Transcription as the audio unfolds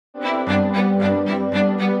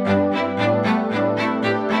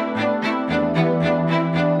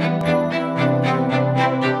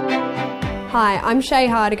I'm Shay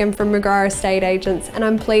Hardigan from McGrath Estate Agents, and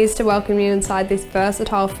I'm pleased to welcome you inside this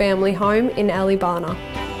versatile family home in Eleebana.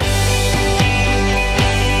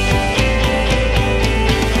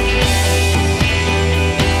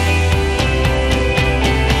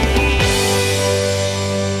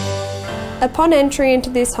 Upon entry into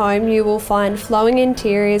this home, you will find flowing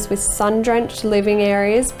interiors with sun-drenched living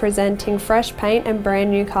areas presenting fresh paint and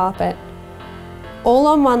brand new carpet. All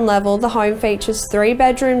on one level, the home features 3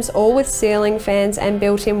 bedrooms, all with ceiling fans and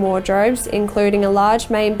built-in wardrobes, including a large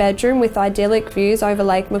main bedroom with idyllic views over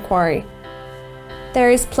Lake Macquarie.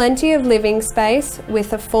 There is plenty of living space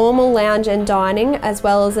with a formal lounge and dining, as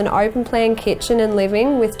well as an open-plan kitchen and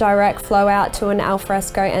living with direct flow out to an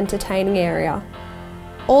alfresco entertaining area.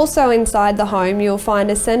 Also inside the home, you'll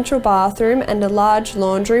find a central bathroom and a large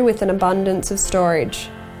laundry with an abundance of storage.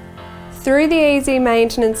 Through the easy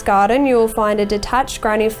maintenance garden, you will find a detached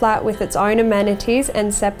granny flat with its own amenities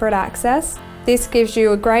and separate access. This gives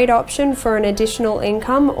you a great option for an additional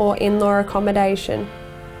income or in-law accommodation.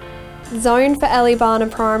 Zoned for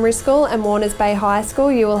Eleebana Primary School and Warners Bay High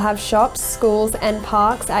School, you will have shops, schools and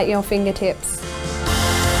parks at your fingertips.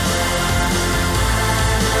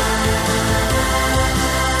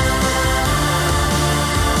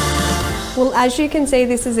 Well, as you can see,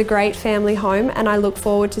 this is a great family home, and I look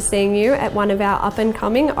forward to seeing you at one of our up and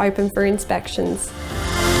coming open for inspections.